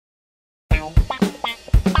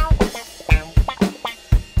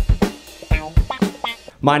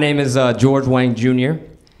My name is George Wang Jr.,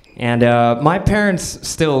 and my parents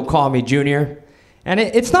still call me Junior. And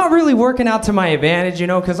it's not really working out to my advantage, you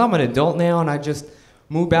know, because I'm an adult now and I just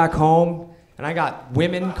moved back home and I got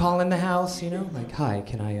women calling the house, you know, like, hi,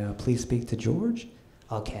 can I please speak to George?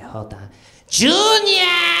 Okay, hold on. Junior!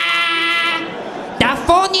 That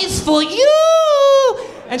phone is for you!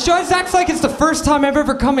 And she always acts like it's the first time I've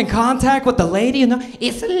ever come in contact with the lady, you know,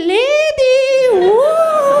 it's a lady,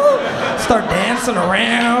 woo! Start dancing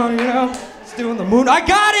around, you know, just doing the moon. I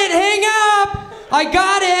got it, hang up! I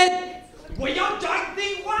got it!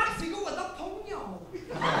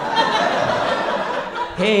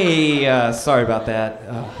 Hey, sorry about that.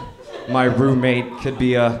 My roommate could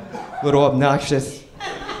be a little obnoxious.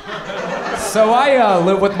 So I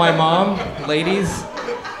live with my mom, ladies,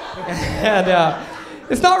 and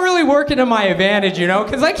it's not really working to my advantage, you know,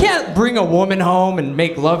 because I can't bring a woman home and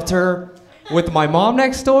make love to her with my mom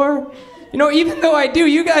next door. You know, even though I do,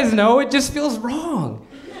 you guys know, it just feels wrong.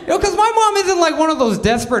 You know, because my mom isn't like one of those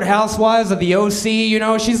desperate housewives of the OC, you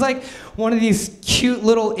know. She's like one of these cute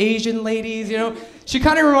little Asian ladies, you know. She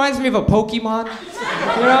kind of reminds me of a Pokemon,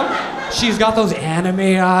 you know. She's got those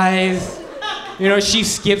anime eyes. You know, she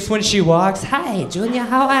skips when she walks. Hi, Junior,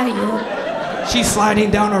 how are you? She's sliding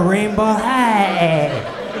down a rainbow. Hi.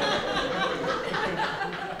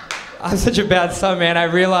 I'm such a bad son, man. I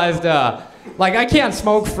realized, like, I can't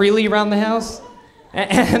smoke freely around the house.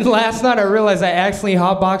 And last night I realized I accidentally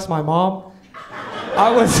hotboxed my mom. I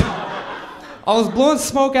was blowing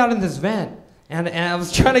smoke out in this vent, and I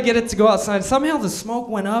was trying to get it to go outside. Somehow the smoke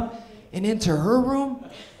went up and into her room.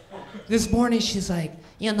 This morning she's like,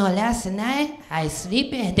 you know, last night I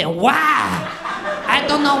sleep and then wow, I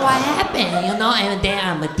don't know what happened, you know, and then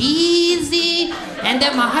I'm dizzy, and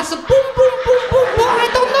then my heart said boom, boom, boom, boom, boom, I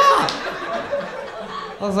don't know.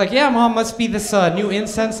 I was like, yeah, Mom, must be this new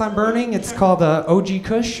incense I'm burning. It's called OG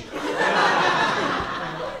Kush.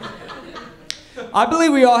 I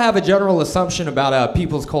believe we all have a general assumption about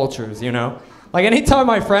people's cultures, you know? Like, anytime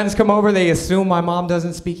my friends come over, they assume my mom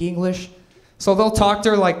doesn't speak English. So they'll talk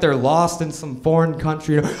to her like they're lost in some foreign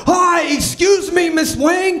country. You know, hi, excuse me, Miss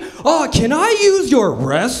Wang. Can I use your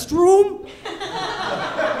restroom?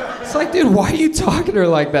 It's like, dude, why are you talking to her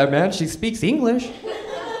like that, man? She speaks English.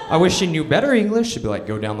 I wish she knew better English. She'd be like,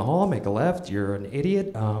 go down the hall, make a left, you're an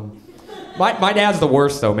idiot. My dad's the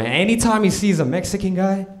worst though, man. Anytime he sees a Mexican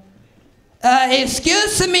guy,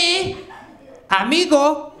 excuse me,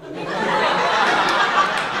 amigo.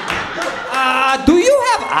 Do you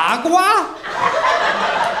have agua?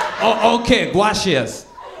 Oh, okay, gracias.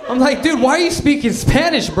 I'm like, dude, why are you speaking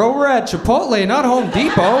Spanish, bro? We're at Chipotle, not Home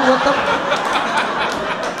Depot. What the?